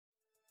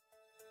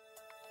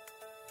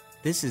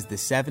This is the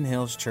Seven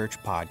Hills Church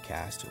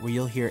podcast, where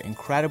you'll hear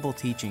incredible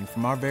teaching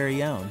from our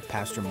very own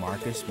Pastor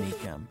Marcus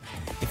Meekum.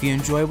 If you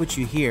enjoy what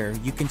you hear,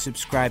 you can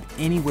subscribe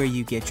anywhere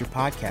you get your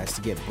podcast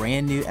to get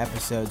brand new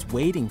episodes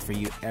waiting for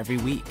you every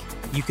week.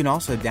 You can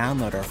also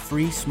download our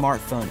free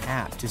smartphone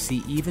app to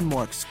see even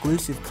more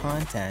exclusive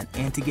content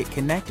and to get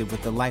connected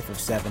with the life of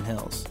Seven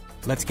Hills.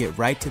 Let's get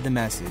right to the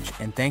message,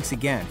 and thanks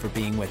again for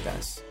being with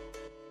us.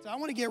 So I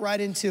want to get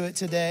right into it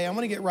today. I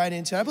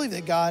believe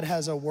that God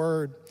has a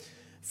word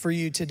for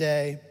you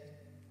today.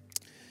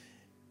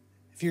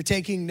 If you're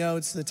taking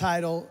notes, the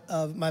title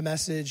of my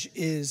message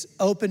is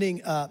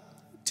Opening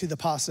Up to the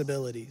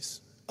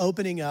Possibilities.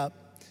 Opening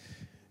up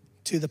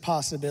to the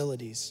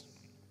possibilities.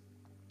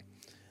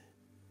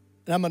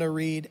 And I'm going to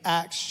read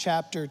Acts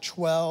chapter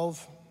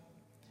 12,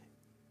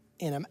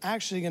 and I'm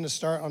actually going to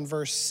start on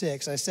verse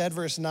 6. I said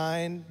verse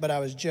 9, but I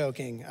was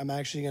joking. I'm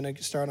actually going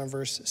to start on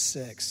verse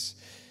 6.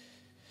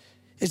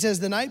 It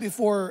says, the night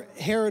before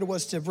Herod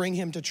was to bring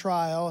him to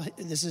trial,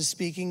 this is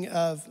speaking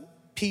of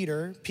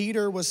Peter.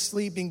 Peter was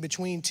sleeping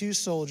between two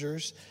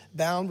soldiers,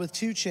 bound with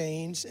two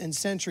chains, and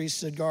sentries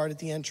stood guard at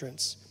the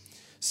entrance.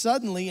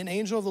 Suddenly, an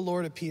angel of the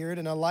Lord appeared,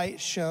 and a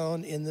light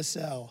shone in the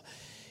cell.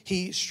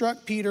 He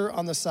struck Peter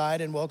on the side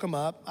and woke him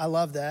up. I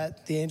love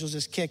that. The angel's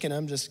just kicking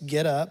him. Just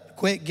get up.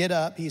 Quick, get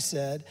up, he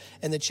said.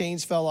 And the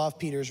chains fell off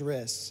Peter's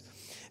wrists.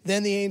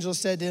 Then the angel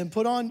said to him,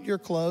 put on your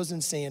clothes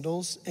and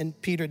sandals. And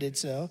Peter did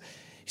so.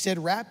 He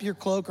said, wrap your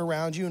cloak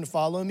around you and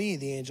follow me,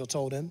 the angel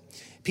told him.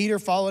 Peter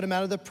followed him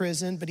out of the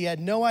prison, but he had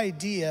no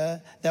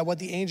idea that what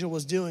the angel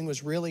was doing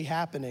was really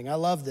happening. I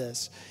love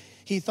this.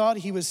 He thought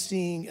he was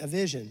seeing a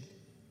vision.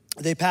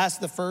 They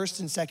passed the first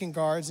and second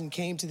guards and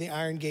came to the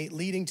iron gate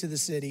leading to the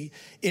city.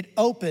 It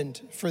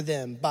opened for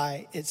them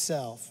by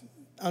itself.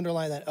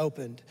 Underline that,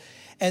 opened.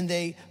 And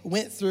they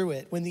went through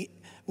it.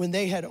 When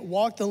they had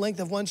walked the length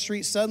of one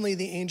street, suddenly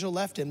the angel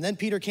left him. Then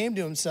Peter came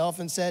to himself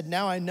and said,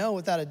 now I know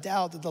without a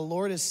doubt that the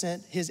Lord has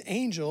sent his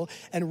angel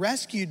and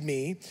rescued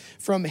me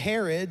from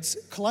Herod's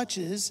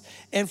clutches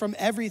and from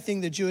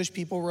everything the Jewish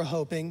people were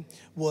hoping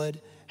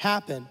would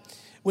happen.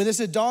 When this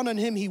had dawned on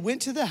him, he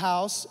went to the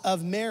house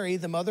of Mary,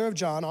 the mother of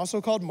John,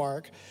 also called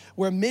Mark,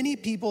 where many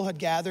people had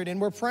gathered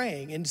and were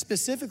praying. And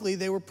specifically,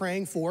 they were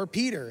praying for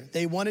Peter.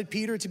 They wanted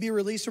Peter to be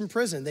released from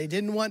prison. They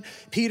didn't want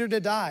Peter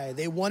to die.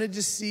 They wanted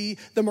to see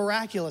the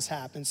miraculous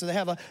happen. So they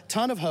have a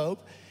ton of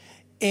hope.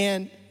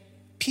 And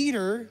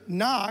Peter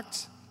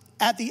knocked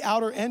at the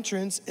outer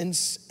entrance,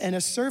 and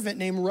a servant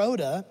named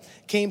Rhoda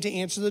came to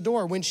answer the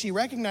door. When she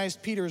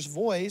recognized Peter's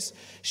voice,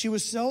 she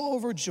was so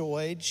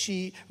overjoyed,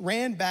 she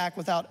ran back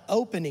without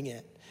opening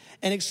it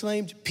and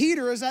exclaimed,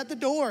 Peter is at the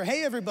door.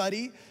 Hey,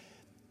 everybody,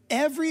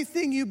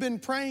 everything you've been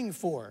praying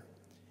for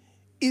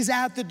is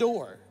at the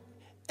door.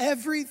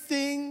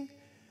 Everything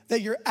that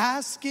you're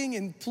asking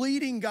and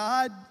pleading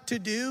God to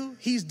do,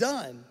 he's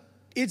done.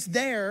 It's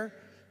there.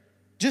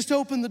 Just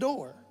open the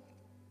door.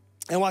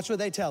 And watch what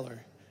they tell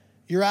her.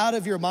 You're out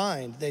of your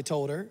mind, they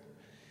told her.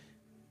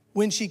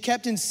 When she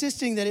kept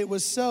insisting that it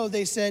was so,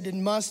 they said it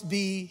must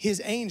be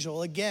his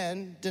angel,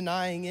 again,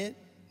 denying it,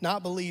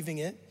 not believing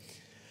it.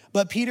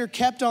 But Peter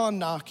kept on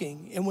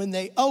knocking, and when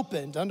they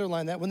opened,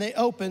 underline that, when they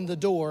opened the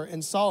door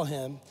and saw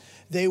him,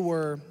 they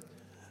were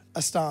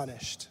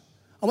astonished.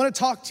 I want to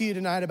talk to you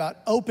tonight about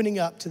opening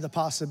up to the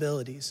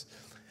possibilities.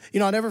 You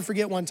know, I'll never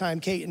forget one time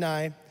Kate and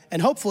I,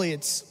 and hopefully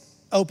it's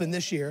open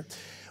this year,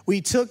 we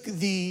took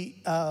the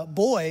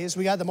boys,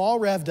 we got them all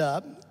revved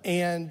up,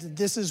 and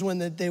this is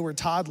when they were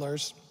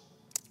toddlers,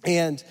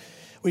 and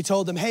we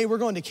told them, hey, we're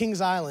going to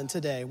Kings Island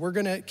today.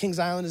 Kings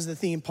Island is the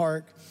theme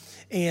park,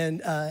 and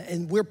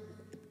we're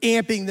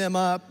amping them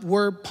up.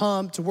 We're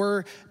pumped.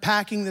 We're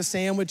packing the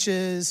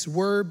sandwiches.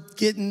 We're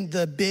getting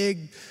the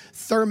big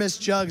thermos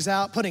jugs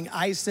out, putting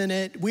ice in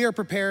it. We are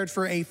prepared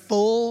for a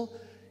full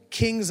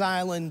Kings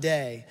Island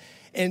day.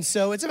 And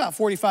so it's about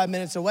 45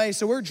 minutes away.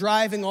 So we're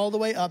driving all the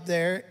way up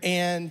there,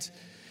 and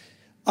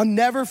I'll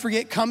never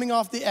forget coming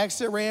off the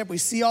exit ramp. We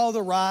see all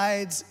the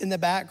rides in the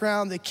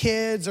background. The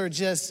kids are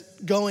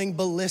just going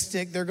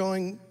ballistic. They're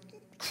going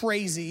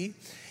crazy.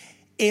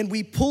 And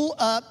we pull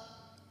up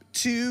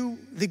to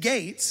the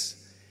gates,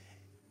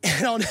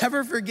 and I'll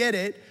never forget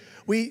it.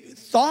 We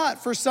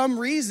thought for some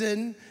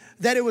reason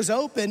that it was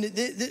open.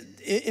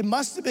 It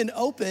must have been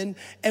open,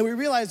 and we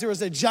realized there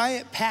was a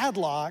giant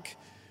padlock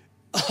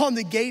on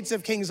the gates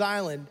of Kings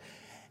Island.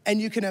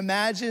 And you can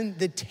imagine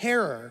the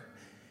terror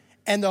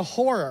and the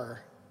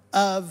horror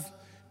of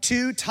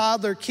two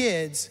toddler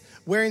kids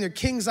wearing their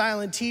Kings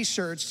Island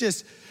t-shirts,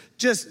 just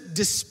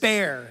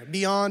despair,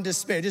 beyond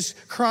despair,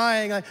 just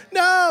crying like,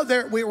 no,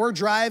 we're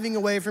driving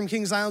away from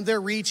Kings Island. They're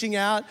reaching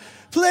out,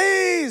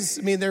 please.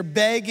 I mean, they're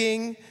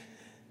begging.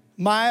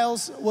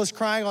 Miles was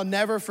crying. I'll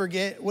never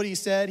forget what he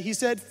said. He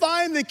said,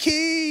 find the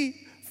key.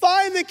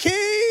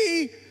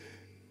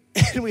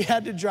 And we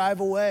had to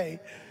drive away.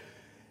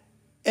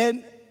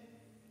 And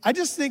I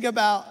just think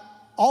about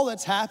all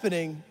that's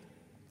happening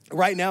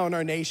right now in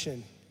our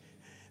nation.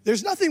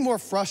 There's nothing more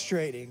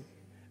frustrating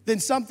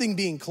than something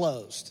being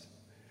closed.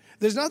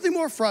 There's nothing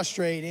more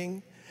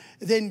frustrating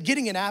than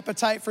getting an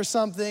appetite for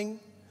something,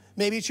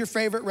 Maybe it's your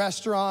favorite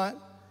restaurant,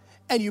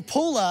 and you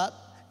pull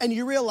up and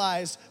you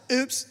realize,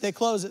 oops, they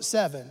close at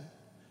 7.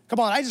 Come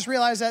on, I just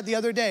realized that the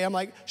other day. I'm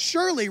like,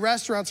 surely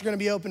restaurants are gonna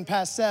be open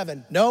past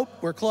 7. Nope,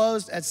 we're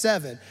closed at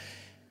 7.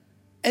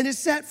 And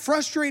it's that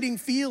frustrating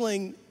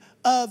feeling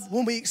of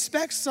when we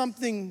expect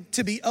something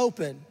to be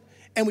open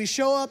and we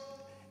show up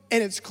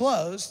and it's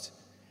closed.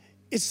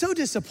 It's so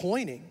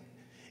disappointing.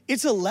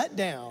 It's a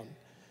letdown.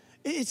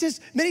 It's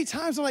just many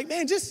times I'm like,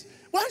 man, just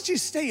why don't you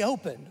stay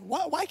open?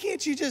 Why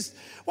can't you just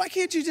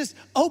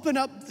open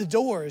up the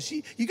doors?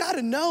 You got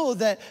to know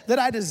that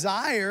I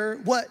desire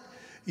what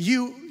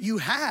you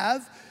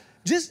have.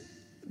 Just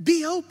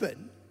be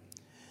open.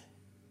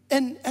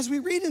 And as we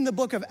read in the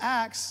book of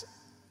Acts,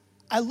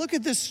 I look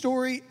at this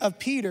story of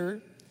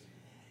Peter,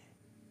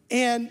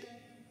 and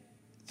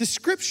the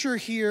scripture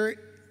here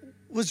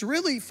was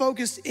really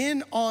focused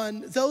in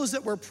on those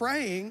that were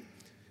praying,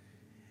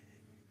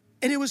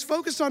 and it was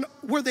focused on,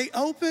 were they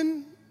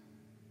open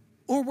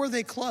or were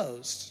they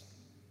closed?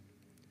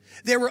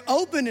 They were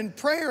open in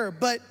prayer,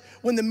 but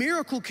when the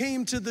miracle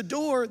came to the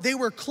door, they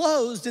were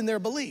closed in their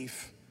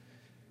belief.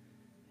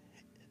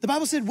 The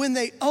Bible said when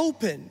they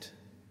opened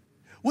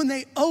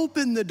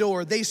the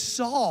door, they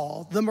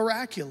saw the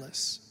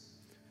miraculous.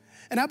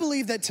 And I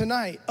believe that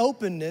tonight,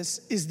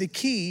 openness is the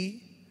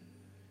key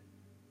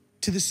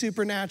to the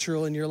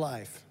supernatural in your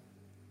life.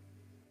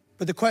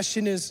 But the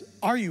question is,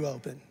 are you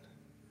open?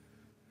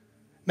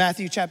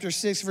 Matthew chapter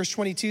 6, verse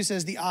 22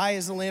 says, the eye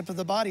is the lamp of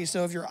the body.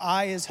 So if your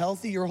eye is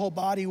healthy, your whole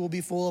body will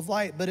be full of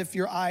light. But if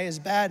your eye is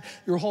bad,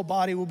 your whole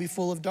body will be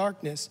full of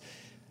darkness.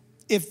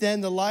 If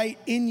then the light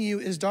in you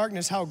is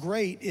darkness, how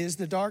great is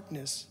the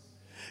darkness?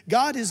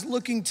 God is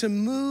looking to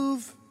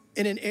move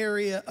in an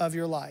area of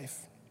your life.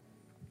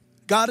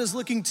 God is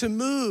looking to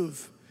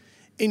move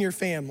in your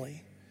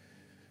family.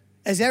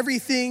 As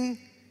everything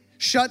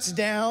shuts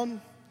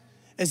down,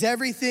 as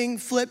everything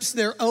flips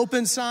their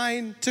open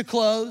sign to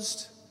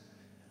closed,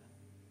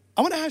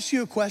 I want to ask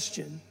you a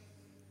question.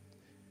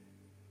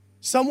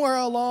 Somewhere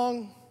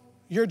along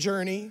your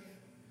journey,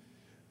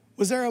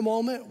 was there a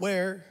moment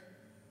where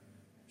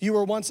you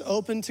were once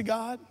open to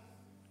God?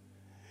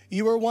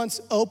 You were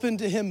once open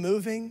to Him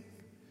moving?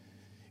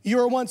 You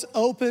were once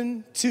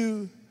open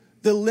to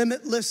the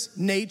limitless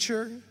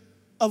nature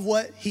of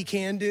what He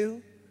can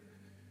do?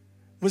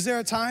 Was there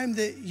a time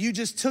that you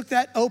just took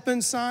that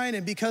open sign,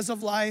 and because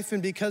of life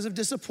and because of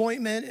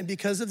disappointment and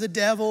because of the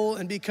devil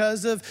and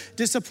because of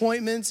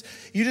disappointments,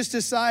 you just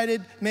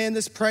decided, man,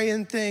 this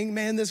praying thing,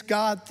 man, this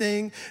God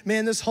thing,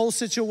 man, this whole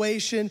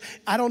situation,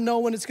 I don't know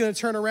when it's gonna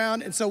turn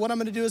around, and so what I'm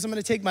gonna do is I'm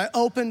gonna take my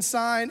open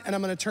sign and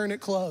I'm gonna turn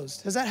it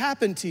closed. Has that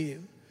happened to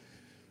you?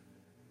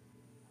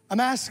 I'm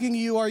asking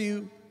you, are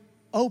you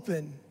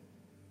open?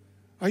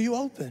 Are you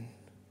open?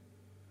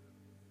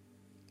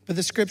 But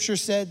the scripture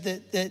said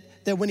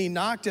that when He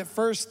knocked at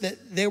first,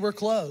 that they were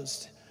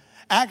closed.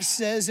 Acts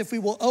says if we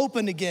will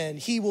open again,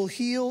 He will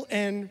heal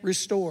and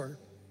restore.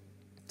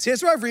 See,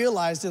 that's what I've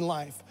realized in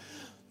life.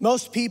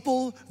 Most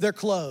people, they're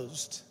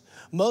closed.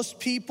 Most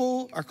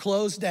people are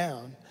closed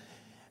down.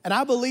 And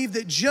I believe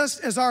that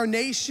just as our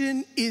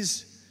nation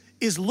is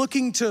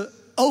looking to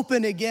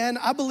open again,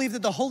 I believe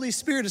that the Holy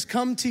Spirit has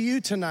come to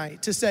you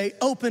tonight to say,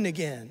 open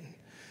again.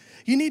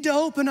 You need to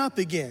open up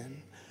again.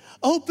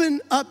 Open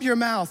up your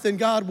mouth and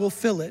God will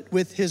fill it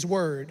with His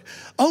word.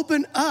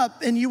 Open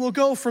up and you will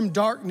go from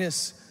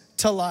darkness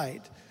to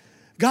light.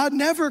 God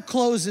never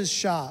closes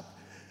shop.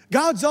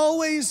 God's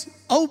always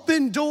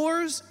open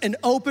doors and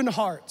open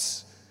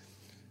hearts.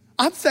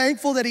 I'm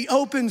thankful that He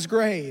opens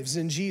graves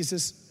in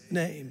Jesus'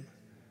 name.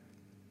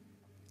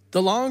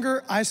 The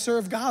longer I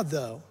serve God,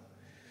 though,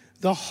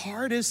 the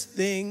hardest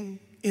thing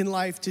in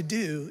life to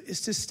do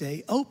is to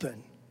stay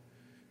open.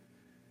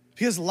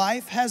 Because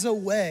life has a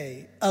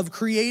way of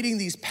creating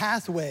these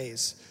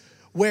pathways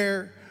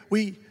where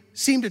we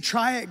seem to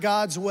try it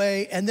God's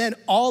way, and then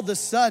all of a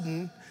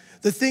sudden,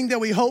 the thing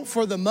that we hope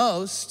for the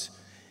most,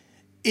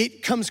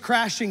 it comes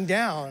crashing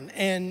down,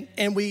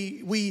 and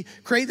we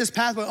create this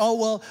pathway.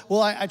 Oh,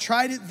 well, I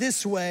tried it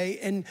this way,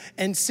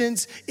 and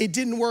since it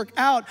didn't work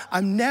out,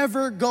 I'm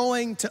never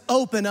going to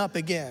open up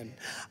again.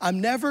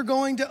 I'm never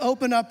going to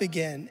open up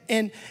again.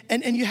 And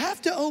you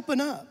have to open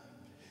up.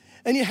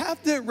 And you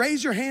have to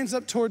raise your hands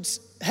up towards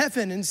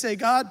heaven and say,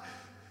 God,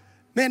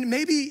 man,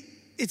 maybe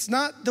it's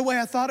not the way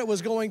I thought it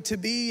was going to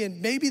be,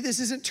 and maybe this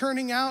isn't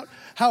turning out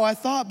how I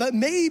thought, but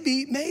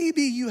maybe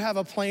you have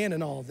a plan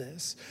in all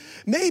this.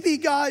 Maybe,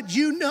 God,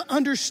 you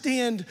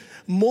understand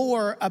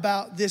more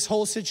about this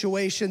whole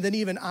situation than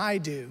even I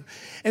do.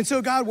 And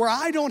so, God, where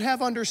I don't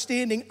have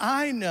understanding,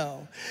 I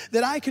know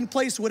that I can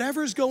place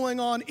whatever's going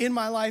on in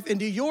my life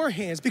into your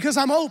hands because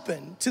I'm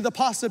open to the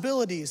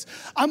possibilities.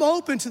 I'm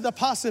open to the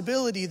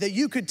possibility that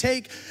you could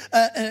take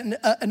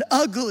an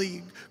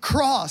ugly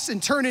cross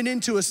and turn it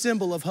into a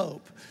symbol of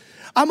hope.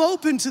 I'm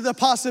open to the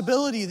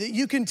possibility that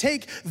you can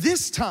take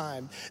this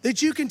time,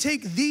 that you can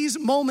take these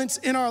moments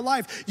in our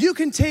life. You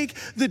can take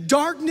the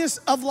darkness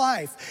of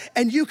life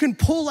and you can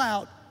pull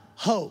out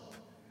hope.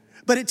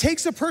 But it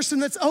takes a person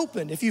that's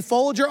open. If you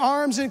fold your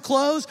arms and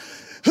close,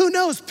 Who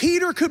knows?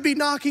 Peter could be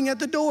knocking at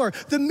the door.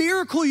 The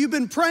miracle you've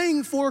been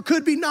praying for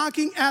could be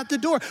knocking at the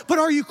door. But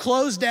are you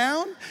closed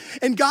down?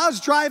 And God's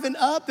driving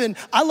up, and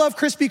I love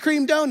Krispy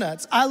Kreme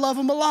donuts. I love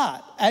them a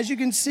lot. As you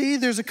can see,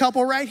 there's a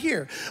couple right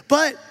here.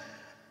 But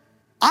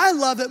I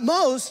love it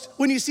most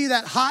when you see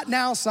that hot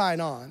now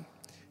sign on.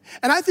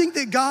 And I think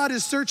that God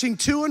is searching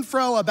to and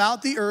fro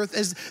about the earth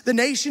as the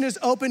nation is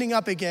opening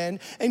up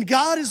again. And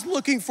God is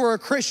looking for a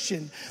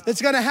Christian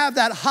that's gonna have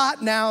that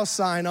hot now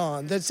sign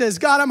on that says,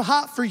 God, I'm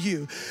hot for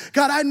you.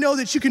 God, I know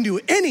that you can do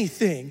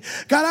anything.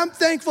 God, I'm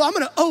thankful. I'm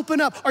gonna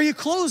open up. Are you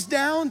closed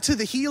down to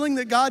the healing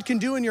that God can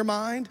do in your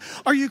mind?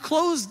 Are you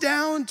closed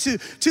down to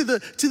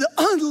the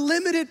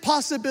unlimited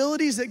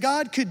possibilities that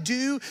God could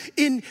do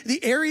in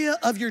the area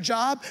of your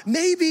job?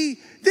 Maybe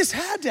this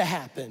had to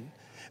happen.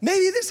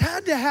 Maybe this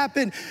had to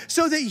happen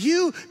so that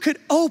you could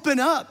open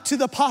up to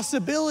the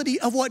possibility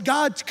of what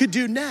God could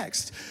do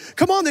next.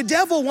 Come on, the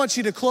devil wants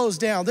you to close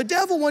down. The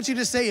devil wants you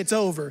to say it's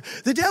over.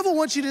 The devil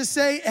wants you to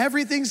say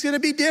everything's gonna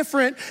be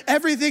different,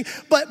 everything.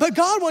 But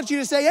God wants you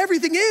to say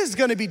everything is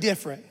gonna be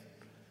different.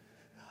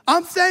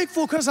 I'm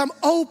thankful because I'm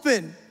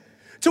open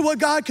to what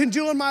God can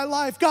do in my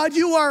life. God,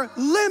 you are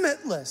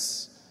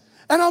limitless.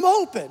 And I'm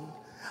open.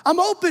 I'm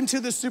open to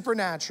the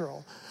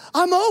supernatural.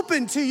 I'm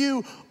open to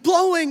you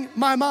blowing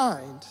my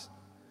mind.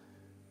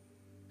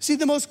 See,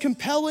 the most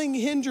compelling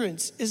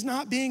hindrance is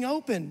not being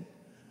open.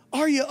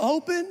 Are you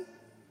open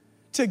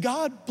to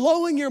God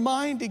blowing your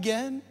mind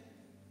again?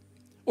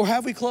 Or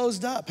have we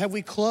closed up? Have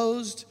we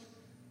closed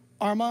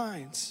our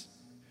minds?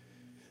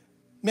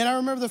 Man, I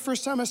remember the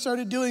first time I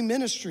started doing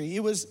ministry,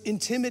 it was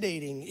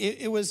intimidating.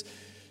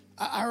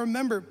 I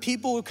remember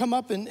people would come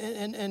up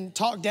and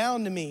talk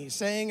down to me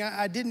saying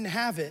I didn't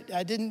have it.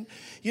 I didn't,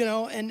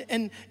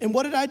 and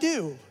what did I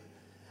do?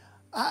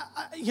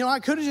 I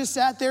could have just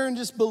sat there and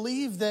just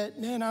believed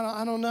that, man,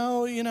 I don't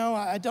know,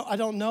 I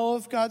don't know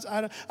if God's,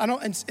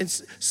 and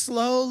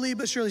slowly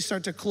but surely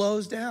start to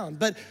close down.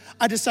 But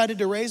I decided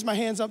to raise my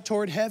hands up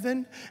toward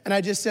heaven, and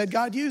I just said,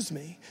 God, use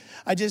me.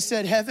 I just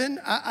said, heaven,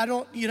 I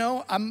don't,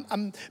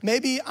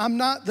 maybe I'm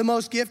not the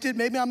most gifted,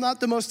 maybe I'm not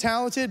the most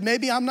talented,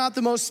 maybe I'm not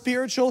the most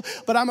spiritual,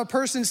 but I'm a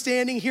person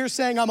standing here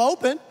saying I'm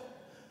open.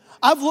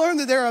 I've learned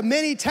that there are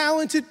many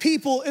talented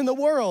people in the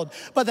world,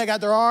 but they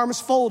got their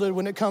arms folded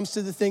when it comes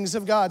to the things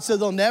of God. So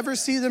they'll never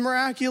see the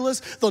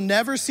miraculous, they'll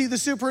never see the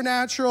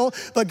supernatural,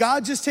 but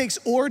God just takes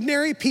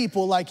ordinary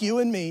people like you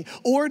and me,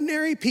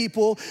 ordinary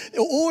people,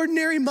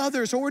 ordinary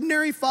mothers,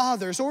 ordinary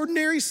fathers,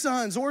 ordinary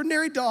sons,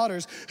 ordinary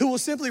daughters, who will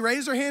simply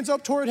raise their hands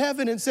up toward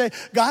heaven and say,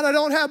 God, I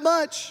don't have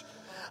much.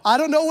 I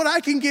don't know what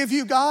I can give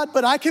you, God,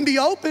 but I can be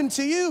open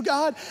to you,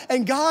 God.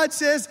 And God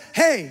says,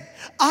 hey,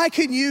 I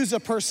can use a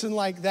person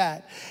like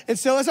that. And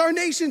so as our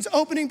nation's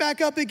opening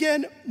back up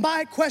again,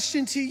 my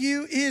question to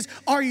you is,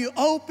 are you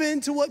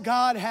open to what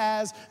God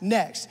has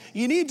next?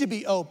 You need to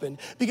be open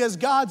because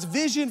God's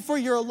vision for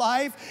your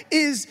life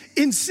is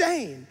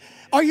insane.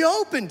 Are you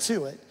open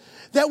to it?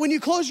 That when you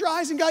close your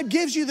eyes and God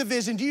gives you the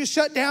vision, do you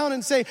shut down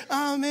and say,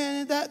 oh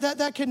man,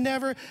 that could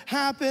never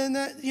happen,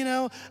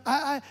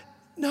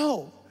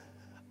 no.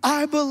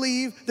 I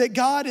believe that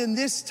God in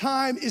this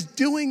time is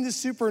doing the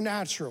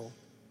supernatural,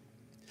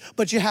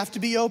 but you have to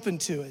be open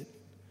to it.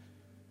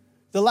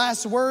 The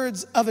last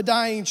words of a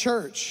dying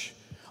church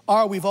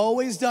are, we've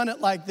always done it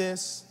like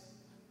this.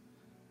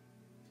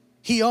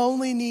 He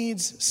only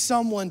needs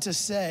someone to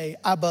say,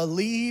 I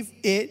believe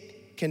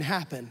it can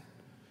happen.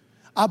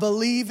 I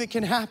believe it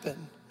can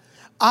happen.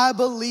 I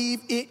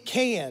believe it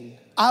can.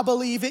 I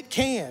believe it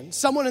can.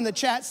 Someone in the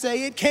chat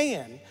say it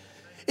can.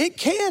 It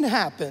can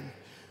happen.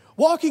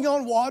 Walking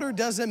on water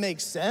doesn't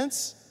make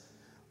sense.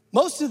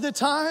 Most of the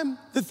time,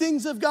 the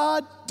things of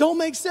God don't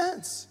make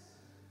sense.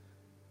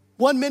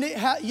 1 minute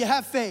you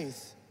have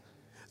faith.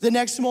 The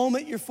next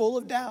moment you're full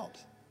of doubt.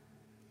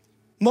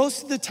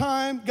 Most of the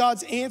time,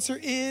 God's answer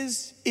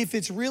is, if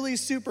it's really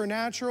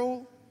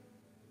supernatural,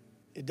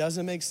 it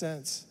doesn't make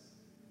sense.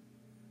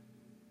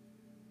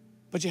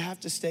 But you have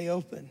to stay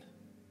open.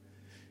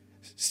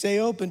 Stay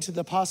open to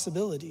the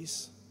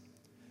possibilities.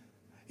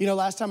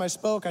 Last time I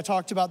spoke, I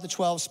talked about the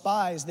 12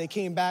 spies. They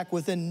came back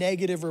with a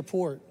negative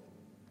report.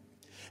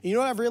 You know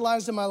what I've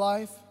realized in my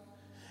life?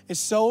 It's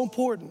so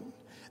important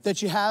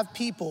that you have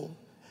people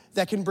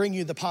that can bring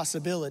you the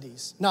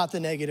possibilities, not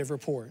the negative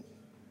report.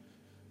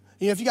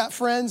 If you got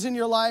friends in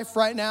your life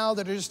right now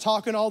that are just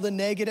talking all the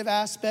negative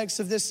aspects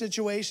of this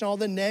situation, all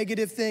the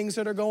negative things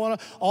that are going on,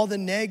 all the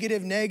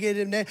negative.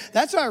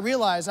 That's what I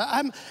realize.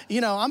 I'm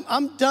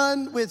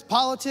done with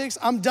politics.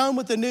 I'm done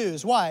with the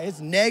news. Why?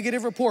 It's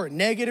negative report.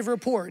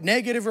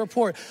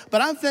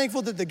 But I'm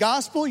thankful that the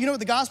gospel, you know what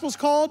the gospel's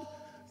called?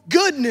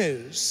 Good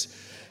news.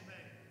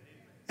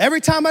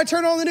 Every time I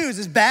turn on the news,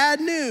 it's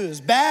bad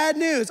news.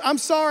 I'm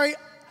sorry.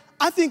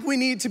 I think we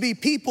need to be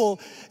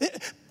people.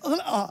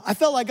 I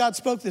felt like God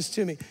spoke this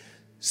to me.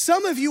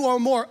 Some of you are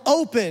more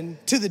open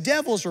to the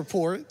devil's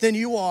report than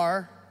you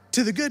are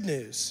to the good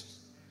news.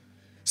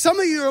 Some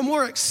of you are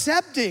more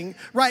accepting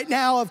right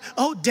now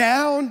of,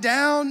 down,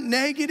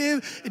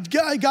 negative.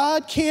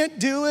 God can't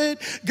do it.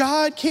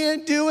 God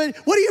can't do it.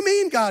 What do you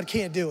mean God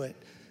can't do it?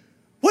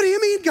 What do you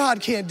mean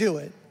God can't do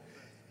it?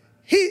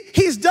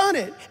 He's done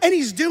it, and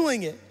he's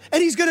doing it,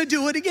 and he's gonna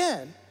do it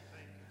again.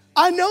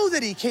 I know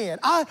that he can.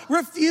 I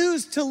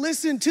refuse to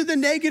listen to the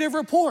negative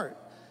report.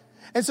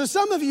 And so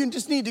some of you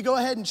just need to go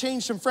ahead and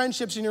change some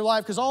friendships in your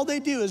life because all they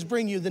do is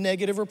bring you the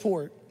negative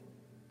report.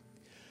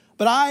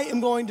 But I am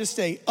going to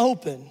stay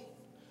open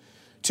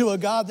to a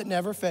God that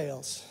never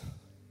fails.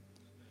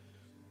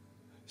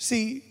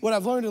 See, what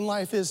I've learned in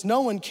life is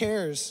no one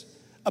cares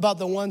about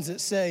the ones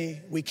that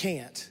say we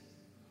can't.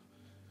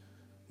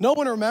 No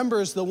one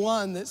remembers the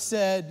one that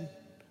said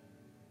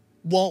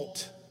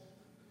won't.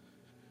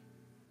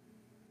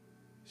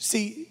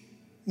 See,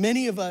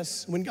 many of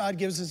us, when God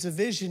gives us a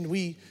vision,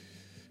 we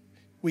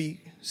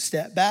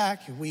step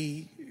back,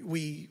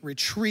 we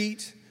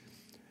retreat,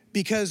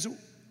 because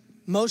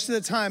most of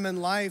the time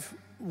in life,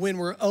 when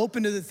we're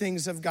open to the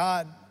things of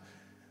God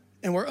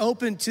and we're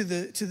open to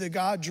the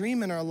God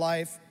dream in our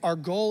life, our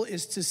goal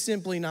is to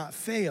simply not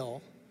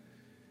fail.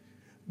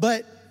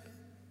 But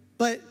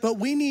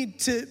we need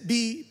to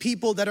be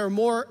people that are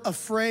more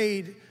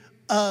afraid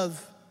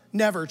of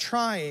never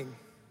trying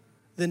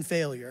than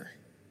failure.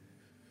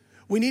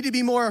 We need to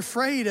be more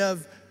afraid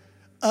of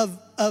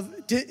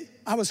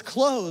I was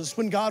closed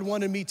when God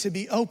wanted me to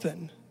be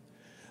open.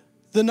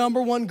 The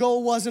number one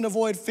goal wasn't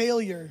avoid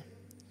failure.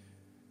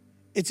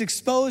 It's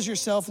expose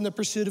yourself in the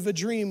pursuit of a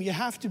dream. You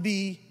have to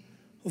be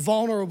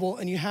vulnerable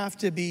and you have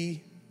to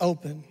be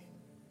open.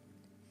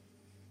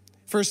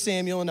 1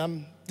 Samuel, and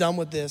I'm done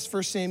with this.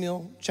 1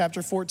 Samuel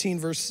chapter 14,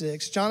 verse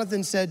 6.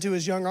 Jonathan said to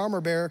his young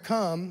armor bearer,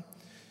 "Come,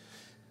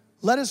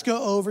 let us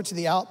go over to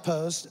the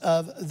outpost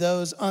of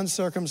those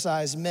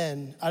uncircumcised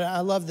men."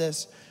 I love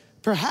this.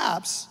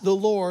 "Perhaps the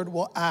Lord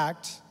will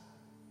act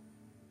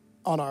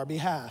on our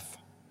behalf.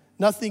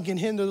 Nothing can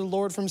hinder the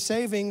Lord from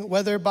saving,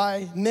 whether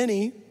by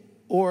many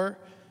or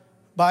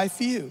by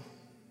few."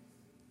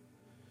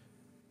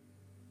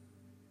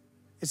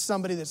 It's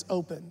somebody that's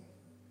open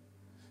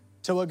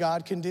to what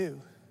God can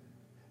do.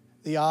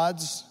 The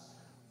odds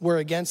were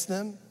against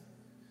them.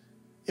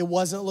 It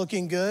wasn't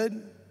looking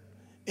good.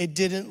 It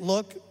didn't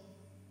look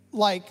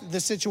like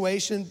the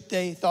situation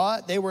they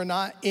thought. They were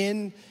not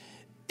in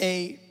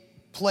a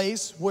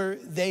place where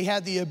they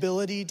had the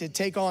ability to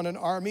take on an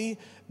army.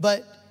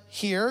 But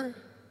here,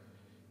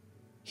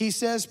 he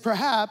says,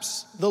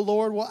 perhaps the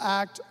Lord will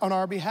act on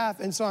our behalf.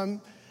 And so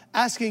I'm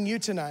asking you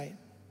tonight,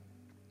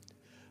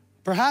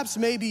 perhaps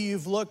maybe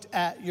you've looked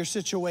at your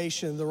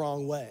situation the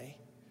wrong way.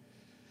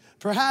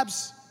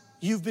 Perhaps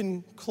you've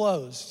been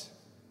closed.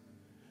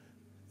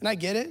 And I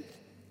get it.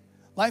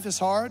 Life is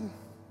hard.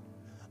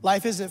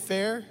 Life isn't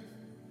fair.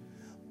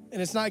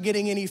 And it's not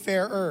getting any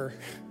fairer.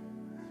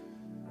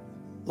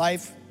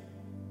 Life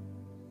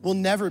will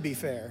never be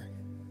fair.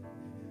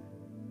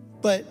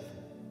 But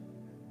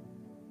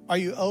are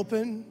you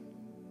open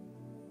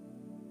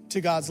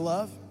to God's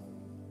love?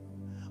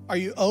 Are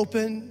you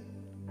open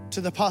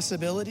to the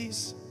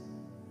possibilities?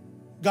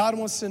 God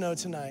wants to know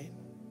tonight,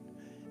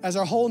 as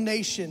our whole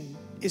nation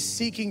is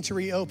seeking to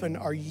reopen,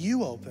 are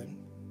you open?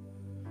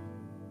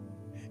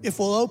 If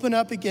we'll open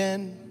up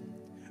again,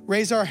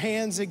 raise our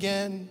hands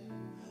again,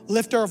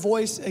 lift our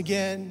voice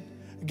again,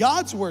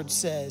 God's word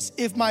says,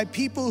 if my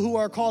people who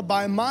are called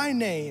by my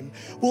name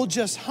will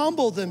just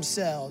humble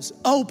themselves,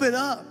 open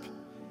up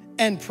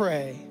and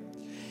pray.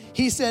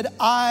 He said,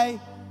 I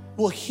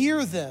will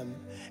hear them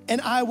and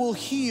I will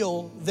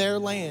heal their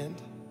land.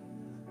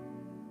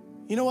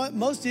 You know what?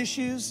 Most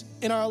issues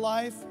in our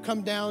life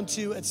come down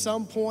to, at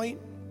some point,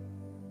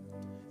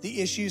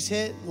 the issues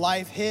hit,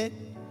 life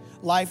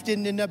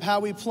didn't end up how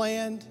we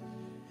planned,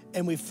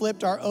 and we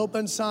flipped our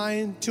open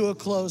sign to a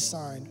closed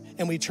sign,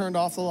 and we turned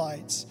off the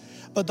lights.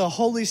 But the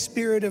Holy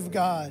Spirit of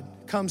God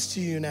comes to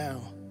you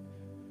now,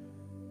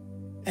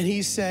 and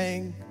he's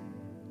saying,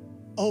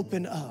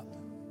 open up.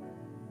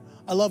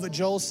 I love what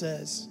Joel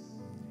says.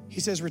 He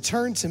says,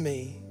 return to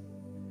me,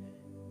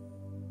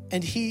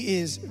 and he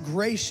is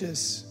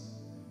gracious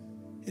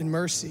in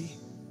mercy.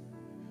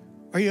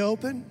 Are you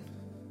open?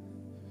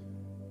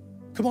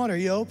 Come on, are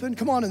you open?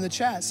 Come on in the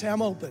chat, say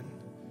I'm open.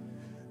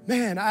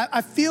 Man,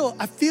 I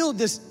feel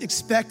this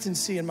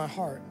expectancy in my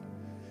heart.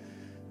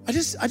 I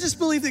just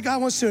believe that God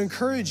wants to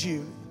encourage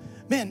you.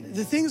 Man,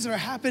 the things that are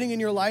happening in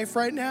your life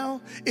right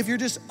now, if you're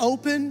just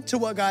open to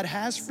what God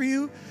has for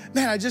you,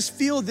 man, I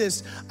feel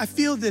this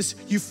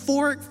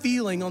euphoric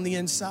feeling on the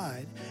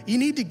inside. You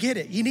need to get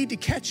it. You need to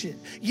catch it.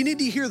 You need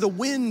to hear the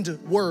wind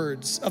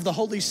words of the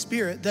Holy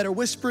Spirit that are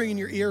whispering in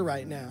your ear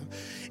right now.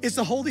 It's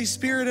the Holy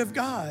Spirit of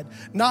God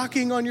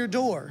knocking on your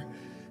door.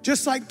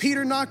 Just like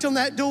Peter knocked on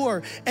that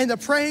door and the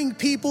praying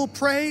people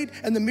prayed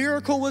and the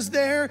miracle was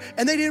there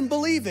and they didn't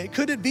believe it.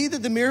 Could it be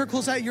that the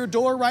miracle's at your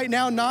door right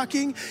now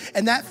knocking,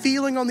 and that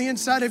feeling on the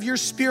inside of your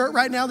spirit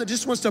right now that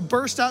just wants to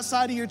burst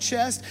outside of your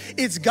chest,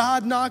 it's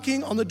God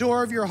knocking on the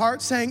door of your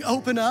heart saying,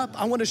 open up,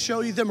 I want to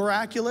show you the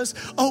miraculous.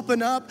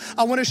 Open up,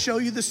 I want to show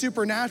you the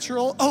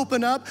supernatural.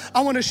 Open up, I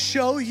want to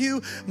show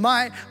you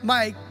my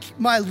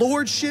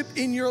lordship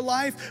in your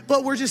life.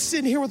 But we're just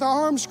sitting here with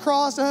our arms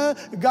crossed. God,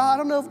 I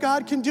don't know if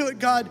God can do it.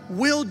 God, God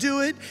will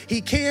do it.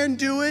 He can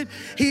do it.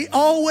 He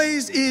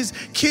always is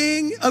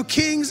King of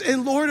kings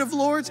and Lord of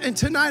lords. And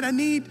tonight I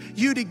need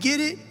you to get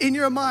it in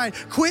your mind.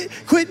 Quit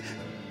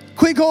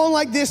going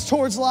like this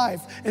towards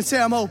life and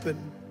say, I'm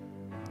open.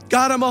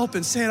 God, I'm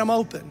open. Say it, I'm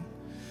open.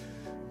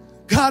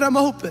 God, I'm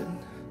open.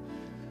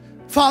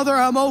 Father,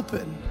 I'm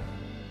open.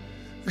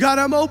 God,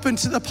 I'm open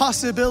to the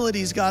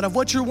possibilities, God, of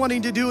what you're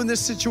wanting to do in this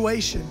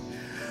situation.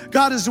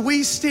 God, as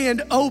we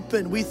stand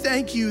open, we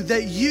thank you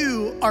that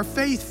you are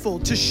faithful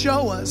to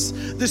show us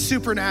the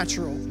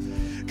supernatural.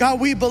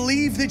 God, we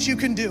believe that you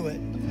can do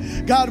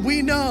it. God,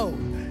 we know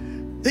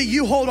that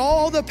you hold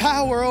all the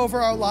power over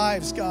our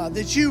lives, God,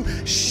 that you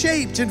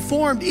shaped and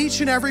formed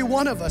each and every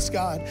one of us,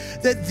 God,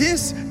 that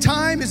this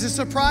time is a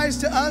surprise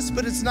to us,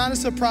 but it's not a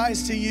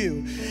surprise to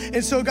you.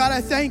 And so, God, I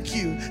thank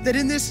you that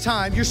in this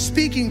time, you're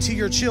speaking to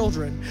your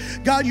children.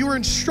 God, you're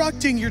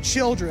instructing your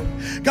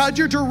children. God,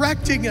 you're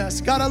directing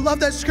us. God, I love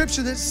that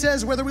scripture that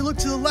says, whether we look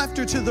to the left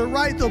or to the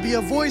right, there'll be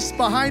a voice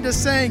behind us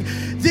saying,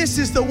 this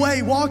is the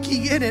way,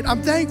 walking in it.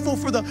 I'm thankful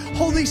for the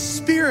Holy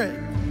Spirit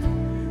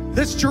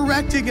that's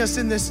directing us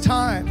in this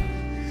time.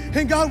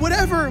 And God,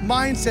 whatever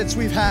mindsets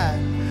we've had,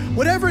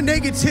 whatever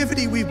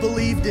negativity we've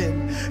believed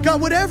in,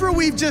 God, whatever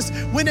we've just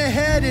went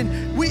ahead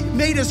and we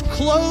made us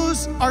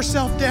close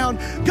ourselves down,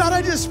 God,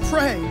 I just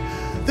pray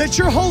that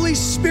your Holy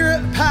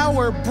Spirit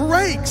power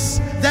breaks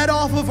that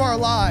off of our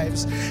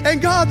lives. And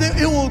God, that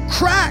it will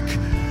crack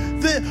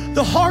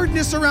the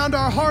hardness around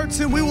our hearts,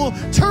 and we will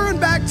turn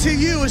back to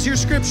you, as your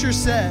scripture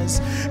says.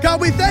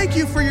 God, we thank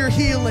you for your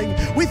healing.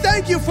 We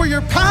thank you for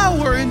your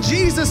power in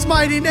Jesus'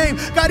 mighty name.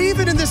 God,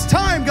 even in this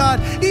time,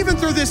 God, even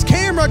through this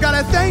camera, God,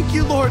 I thank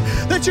you, Lord,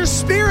 that your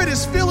spirit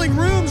is filling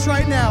rooms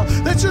right now,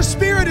 that your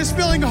spirit is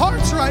filling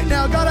hearts right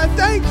now. God, I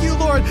thank you,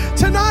 Lord.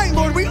 Tonight,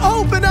 Lord, we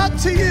open up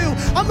to you.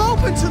 I'm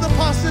open to the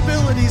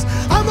possibilities.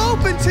 I'm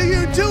open to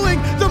you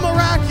doing the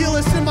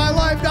miraculous in my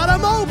life, God.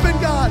 I'm open,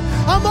 God.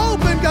 I'm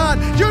open, God.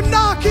 You're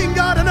knocking,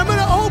 God, and I'm going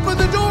to open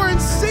the door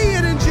and see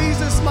it in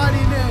Jesus'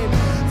 mighty name.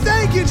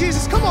 Thank you,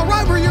 Jesus. Come on,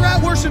 right where you're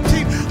at, worship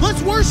team.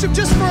 Let's worship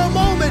just for a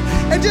moment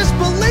and just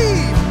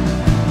believe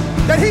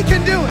that he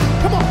can do it.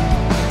 Come on.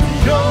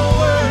 Your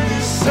word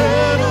is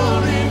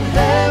settled in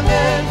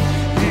heaven.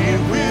 It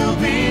will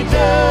be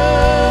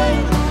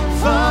done.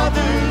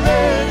 Father,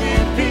 let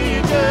it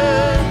be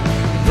done.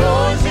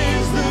 Yours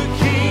is the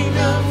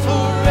kingdom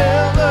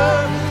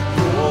forever.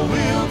 Your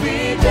will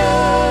be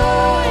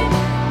done.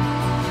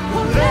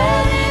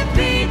 Let it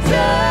be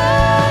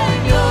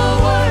done.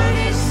 Your word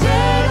is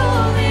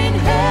settled in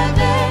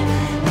heaven.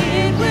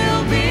 It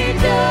will be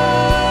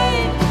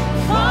done.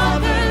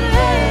 Father,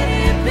 let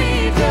it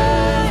be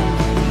done.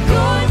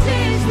 Yours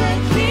is the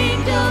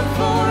kingdom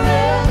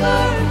forever.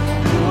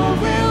 Your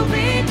will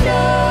be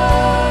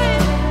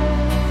done.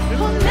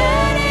 Oh,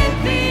 let it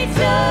be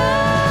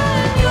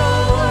done. Your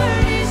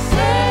word is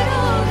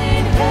settled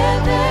in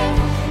heaven.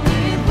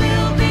 It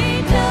will be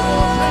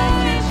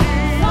done.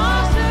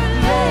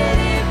 Father, let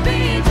it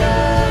be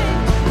done.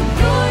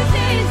 Yours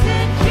is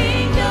the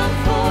kingdom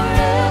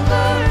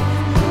forever.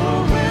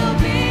 Your will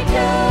be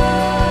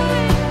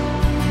done.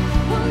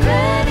 Oh,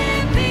 let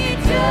it be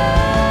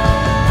done.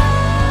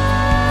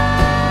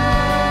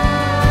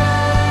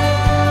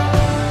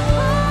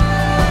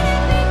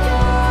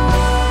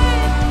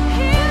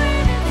 Here in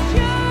this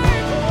church,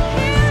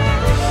 here in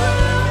this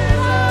room,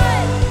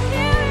 Lord,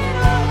 here in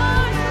our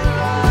hearts,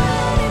 Lord,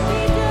 let it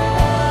be done.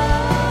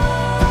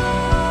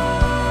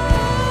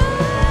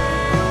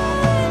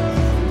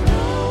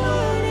 Your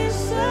word is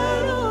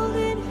settled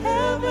in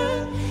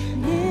heaven,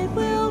 it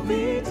will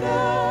be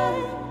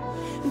done.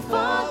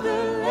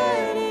 Father,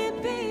 let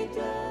it be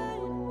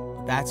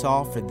done. That's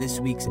all for this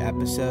week's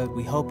episode.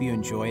 We hope you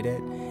enjoyed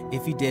it.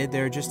 If you did,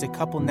 there are just a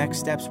couple next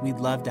steps we'd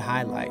love to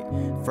highlight.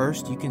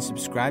 First, you can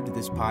subscribe to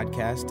this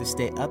podcast to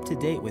stay up to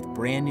date with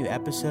brand new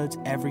episodes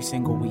every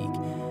single week.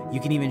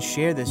 You can even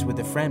share this with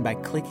a friend by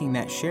clicking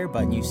that share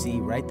button you see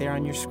right there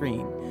on your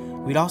screen.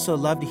 We'd also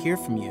love to hear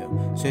from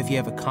you. So if you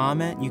have a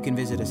comment, you can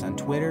visit us on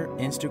Twitter,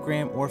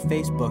 Instagram, or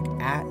Facebook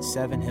at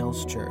Seven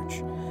Hills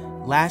Church.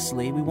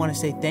 Lastly, we want to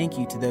say thank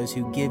you to those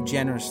who give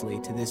generously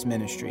to this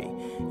ministry.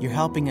 You're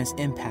helping us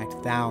impact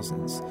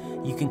thousands.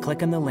 You can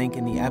click on the link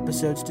in the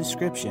episode's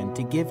description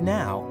to give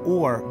now,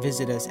 or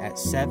visit us at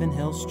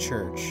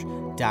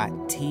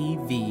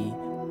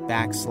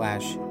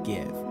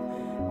sevenhillschurch.tv/give.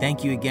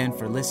 Thank you again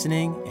for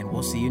listening, and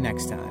we'll see you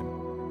next time.